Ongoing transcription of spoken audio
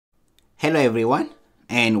Hello everyone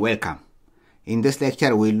and welcome. In this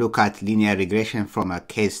lecture we'll look at linear regression from a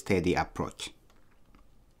case study approach.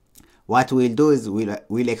 What we'll do is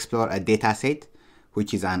we'll explore a data set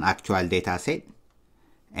which is an actual data set,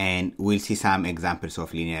 and we'll see some examples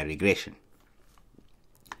of linear regression.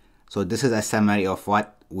 So this is a summary of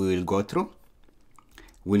what we will go through.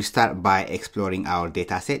 We'll start by exploring our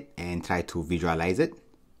data set and try to visualize it.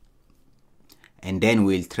 And then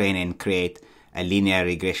we'll train and create a linear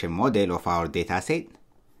regression model of our data set.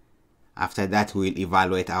 After that, we'll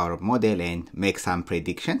evaluate our model and make some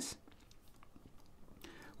predictions,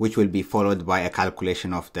 which will be followed by a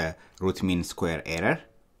calculation of the root mean square error.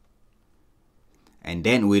 And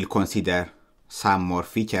then we'll consider some more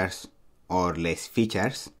features or less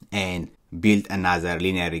features and build another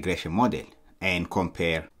linear regression model and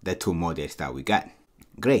compare the two models that we got.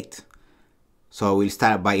 Great. So we'll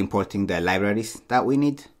start by importing the libraries that we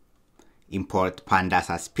need. Import pandas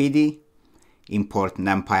as PD, import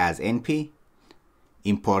numpy as NP,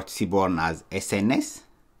 import seaborn as SNS,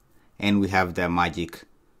 and we have the magic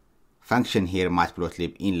function here,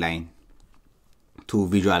 matplotlib inline, to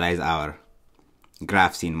visualize our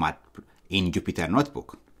graphs in Jupyter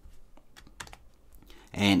Notebook.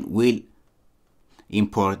 And we'll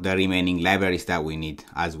import the remaining libraries that we need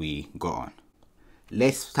as we go on.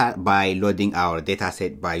 Let's start by loading our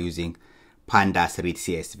dataset by using pandas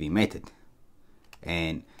readcsv method.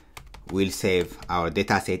 And we'll save our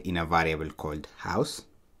dataset in a variable called house.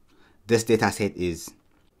 This dataset is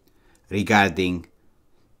regarding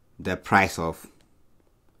the price of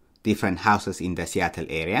different houses in the Seattle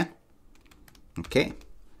area. Okay,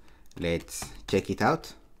 let's check it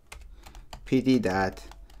out.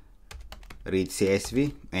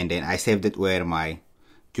 pd.readcsv, and then I saved it where my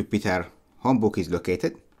Jupyter Homebook is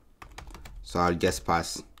located. So I'll just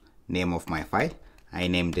pass name of my file. I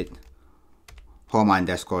named it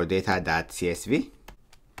home_data.csv.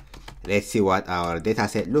 Let's see what our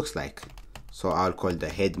dataset looks like. So I'll call the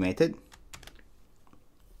head method,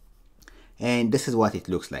 and this is what it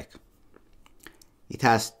looks like. It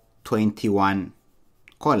has 21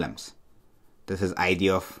 columns. This is ID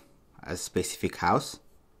of a specific house,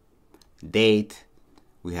 date,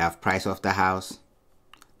 we have price of the house,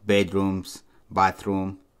 bedrooms,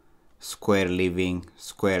 bathroom, square living,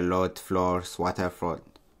 square lot, floors, waterfront,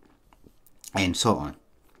 and so on.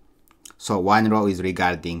 So one row is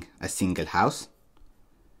regarding a single house,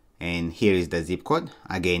 and here is the zip code.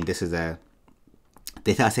 Again, this is a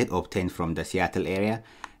dataset obtained from the Seattle area,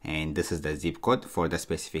 and this is the zip code for the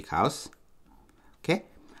specific house. Okay,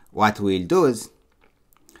 what we'll do is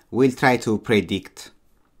we'll try to predict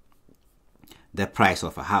the price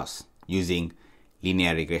of a house using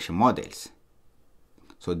linear regression models.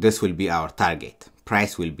 So this will be our target.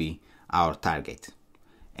 Price will be our target.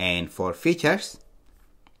 And for features,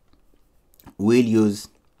 we'll use,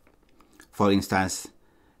 for instance,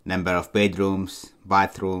 number of bedrooms,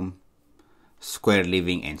 bathroom, square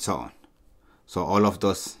living, and so on. So all of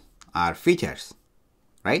those are features,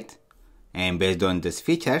 right? And based on these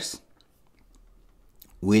features,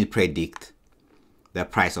 we'll predict the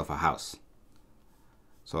price of a house.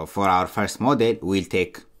 So for our first model, we'll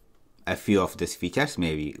take a few of these features.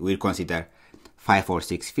 Maybe we'll consider 5 or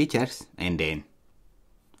 6 features and then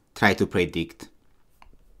try to predict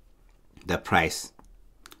the price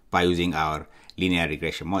by using our linear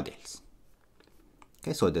regression models.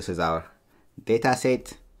 Okay, so this is our data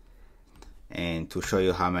set, and to show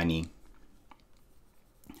you how many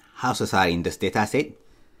houses are in this data set,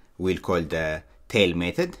 we'll call the tail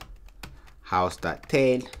method,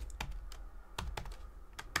 house.tail.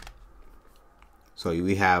 So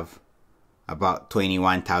we have about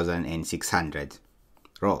 21,600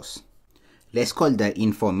 rows. Let's call the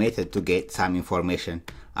info method to get some information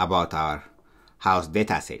about our house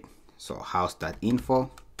dataset. So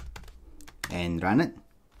house.info, and run it.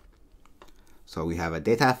 So we have a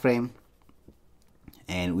data frame,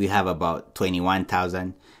 and we have about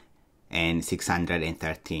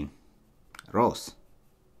 21,613 rows.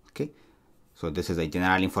 Okay, so this is a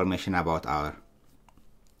general information about our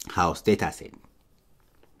house dataset.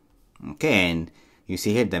 Okay, and you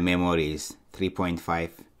see here the memory is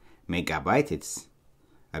 3.5 megabytes. It's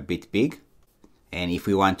a bit big. And if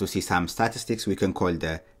we want to see some statistics, we can call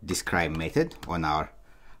the describe method on our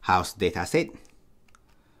house dataset.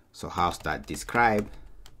 So house.describe,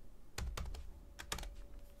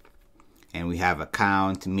 and we have a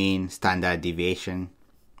count, mean, standard deviation,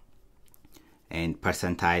 and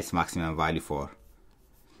percentiles maximum value for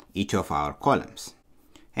each of our columns.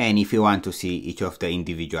 And if you want to see each of the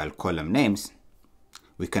individual column names,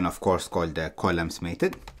 we can of course call the columns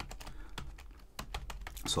method.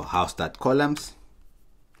 So house.columns,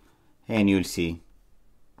 and you'll see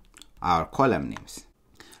our column names.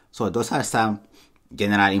 So those are some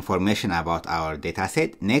general information about our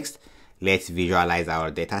dataset. Next, let's visualize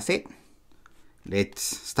our dataset. Let's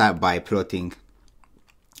start by plotting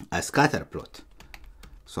a scatter plot.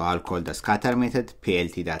 So I'll call the scatter method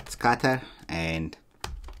plt.scatter, and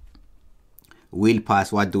we'll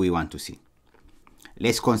pass what do we want to see.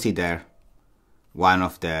 Let's consider one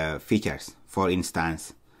of the features, for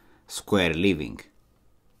instance, square living.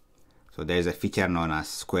 So there's a feature known as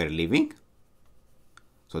square living.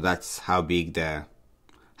 So that's how big the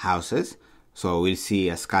house is. So we'll see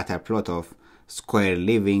a scatter plot of square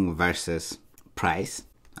living versus price.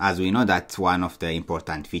 As we know, that's one of the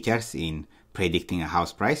important features in predicting a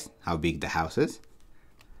house price, how big the house is.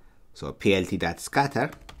 So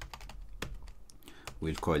plt.scatter,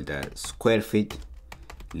 we'll call the square feet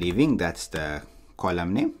living, that's the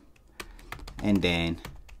column name, and then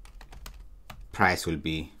price will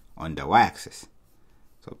be on the y-axis.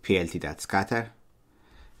 So plt.scatter,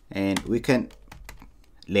 and we can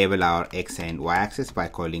label our x and y-axis by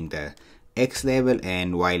calling the x label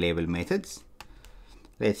and y label methods.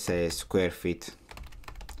 Let's say square feet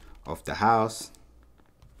of the house,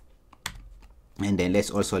 and then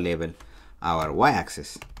let's also label our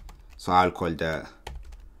y-axis. So I'll call the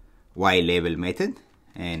y label method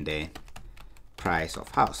and then price of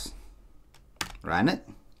house. Run it.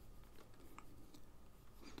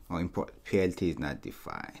 Oh, import plt is not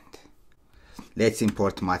defined. Let's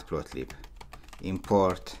import matplotlib.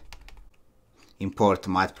 Import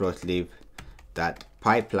matplotlib that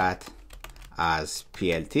pyplot as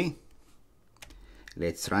plt.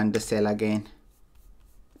 Let's run the cell again.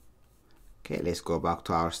 Okay, let's go back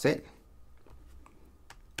to our cell.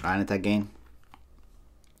 Run it again.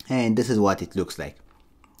 And this is what it looks like.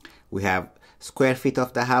 We have square feet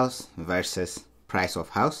of the house versus price of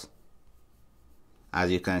house. As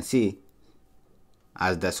you can see,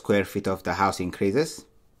 as the square feet of the house increases,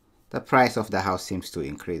 the price of the house seems to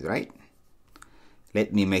increase, right?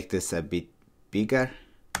 Let me make this a bit bigger.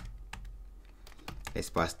 Let's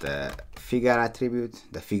pass the figure attribute,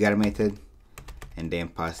 the figure method, and then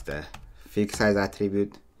pass the fig size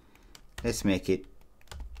attribute. Let's make it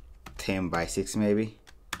 10 by 6 maybe.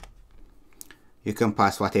 You can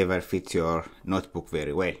pass whatever fits your notebook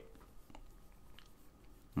very well.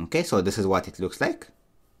 Okay, so this is what it looks like.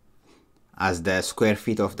 As the square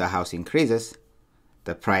feet of the house increases,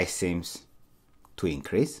 the price seems to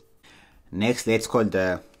increase. Next, let's call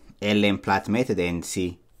the lmplot method and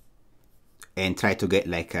see and try to get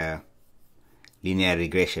like a linear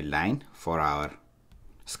regression line for our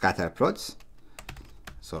scatter plots.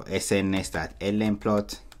 So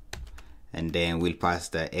sns.lmplot, and then we'll pass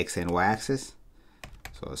the x and y axis.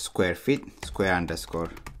 So square feet, square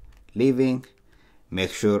underscore living.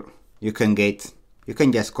 Make sure you can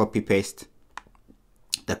just copy paste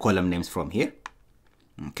the column names from here.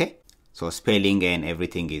 Okay, so spelling and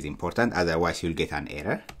everything is important, otherwise you'll get an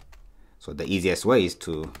error. So the easiest way is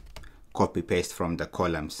to copy paste from the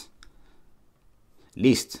columns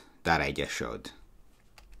list that I just showed.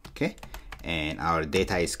 Okay, and our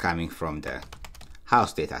data is coming from the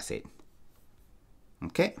house data set.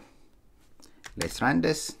 Okay, let's run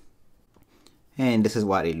this, and this is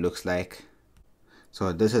what it looks like.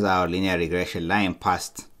 So this is our linear regression line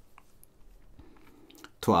passed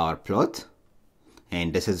to our plot,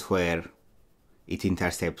 and this is where it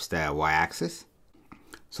intercepts the y-axis.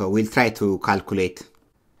 So we'll try to calculate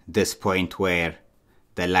this point where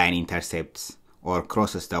the line intercepts or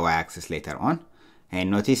crosses the y-axis later on.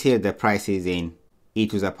 And notice here the price is in e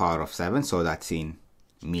to the power of 7, so that's in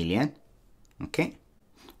million. Okay,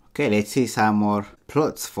 let's see some more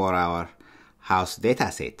plots for our house data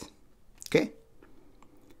set. Okay,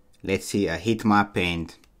 let's see a heat map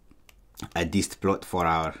and a dist plot for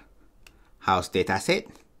our house data set.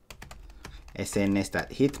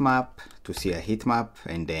 sns.heatmap to see a heat map,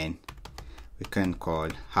 and then we can call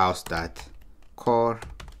house.core,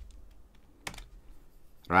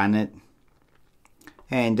 run it,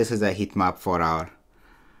 and this is a heat map for our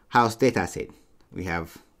house data set. We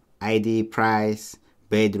have ID, price,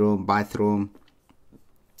 bedroom, bathroom,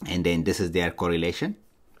 and then this is their correlation.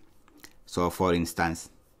 So for instance,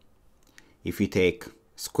 if you take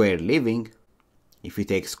square living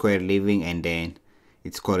and then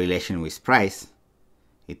its correlation with price,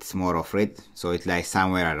 it's more of red, so it's like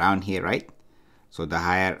somewhere around here, right? So the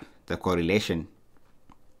higher the correlation,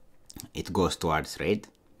 it goes towards red.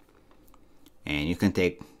 And you can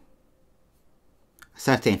take a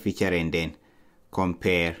certain feature and then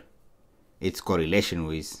compare its correlation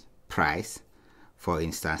with price. For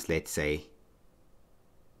instance, let's say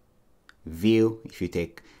view. If you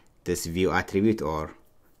take this view attribute or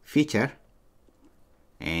feature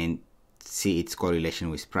and see its correlation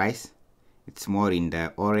with price. It's more in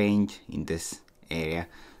the orange in this area.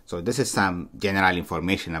 So this is some general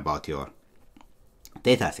information about your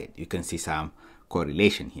data set. You can see some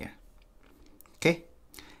correlation here. Okay,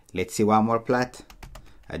 let's see one more plot,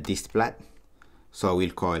 a dist plot. So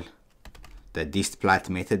we'll call the dist plot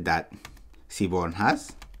method that Seaborn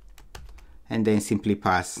has, and then simply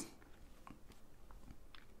pass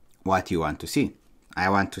what you want to see. I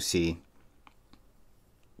want to see,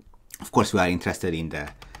 of course, we are interested in the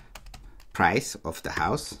price of the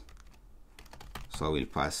house. So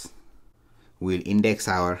we'll index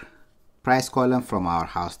our price column from our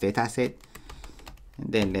house data set,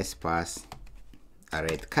 and then let's pass a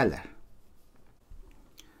red color.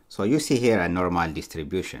 So you see here a normal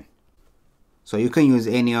distribution. So you can use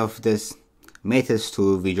any of these methods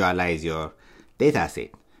to visualize your data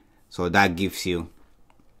set. So that gives you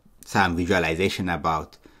some visualization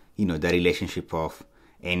about, the relationship of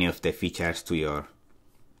any of the features to your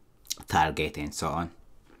target and so on.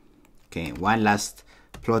 Okay, one last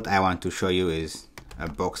plot I want to show you is a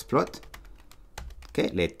box plot.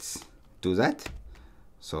 Okay, let's do that.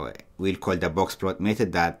 So we'll call the box plot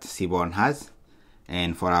method that Seaborn has,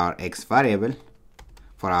 and for our x variable,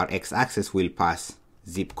 for our x-axis we'll pass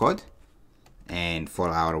zip code, and for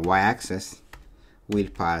our y-axis we'll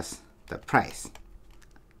pass the price.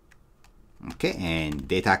 Okay, and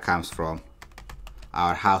data comes from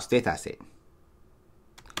our house data set.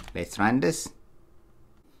 Let's run this.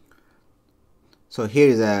 So here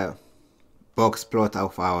is a box plot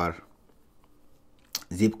of our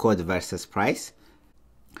zip code versus price.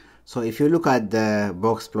 So if you look at the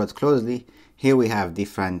box plot closely, here we have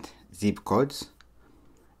different zip codes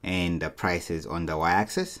and the prices on the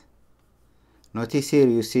y-axis. Notice here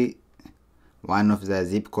you see one of the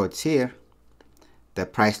zip codes here, the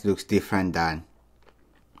price looks different than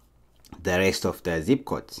the rest of the zip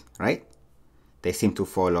codes, right? They seem to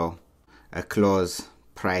follow a close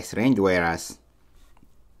price range, whereas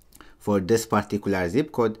for this particular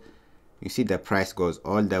zip code, you see the price goes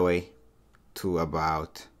all the way to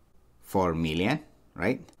about 4 million,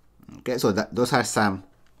 right? Okay, so those are some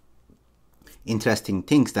interesting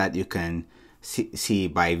things that you can see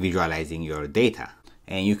by visualizing your data,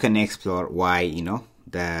 and you can explore why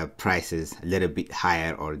the price is a little bit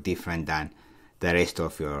higher or different than the rest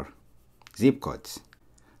of your zip codes.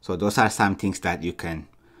 So those are some things that you can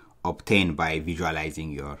obtain by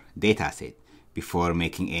visualizing your data set. Before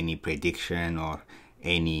making any prediction or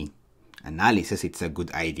any analysis, it's a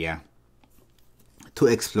good idea to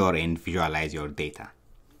explore and visualize your data.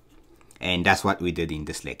 And that's what we did in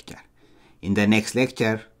this lecture. In the next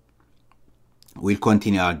lecture, we'll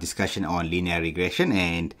continue our discussion on linear regression,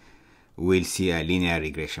 and we'll see a linear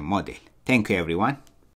regression model. Thank you, everyone.